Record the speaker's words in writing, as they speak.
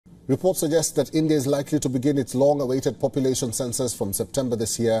Reports suggest that India is likely to begin its long-awaited population census from September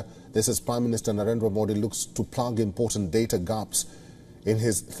this year. This as Prime Minister Narendra Modi looks to plug important data gaps in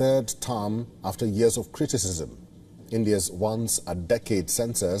his third term after years of criticism. India's once-a-decade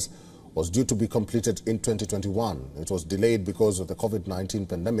census was due to be completed in 2021. It was delayed because of the COVID-19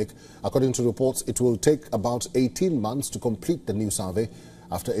 pandemic. According to reports, it will take about 18 months to complete the new survey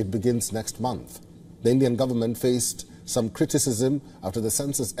after it begins next month. The Indian government faced some criticism after the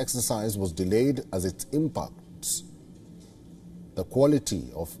census exercise was delayed as it impacts the quality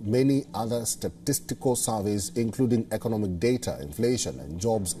of many other statistical surveys, including economic data, inflation and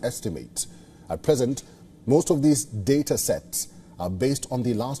jobs estimates. At present, most of these data sets are based on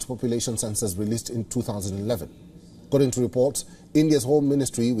the last population census released in 2011. According to reports, India's Home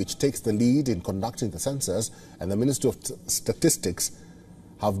Ministry, which takes the lead in conducting the census, and the Ministry of Statistics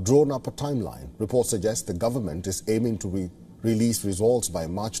have drawn up a timeline. Reports suggest the government is aiming to release results by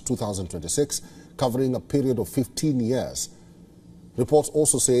March 2026, covering a period of 15 years. Reports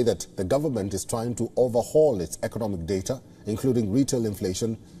also say that the government is trying to overhaul its economic data, including retail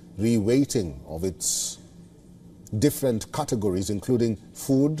inflation, reweighting of its different categories, including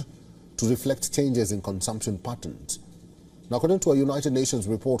food, to reflect changes in consumption patterns. Now, according to a United Nations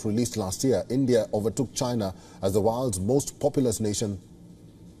report released last year, India overtook China as the world's most populous nation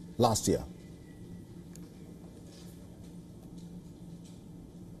last year.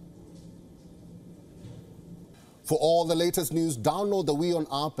 For all the latest news, download the WION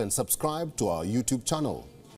app and subscribe to our YouTube channel.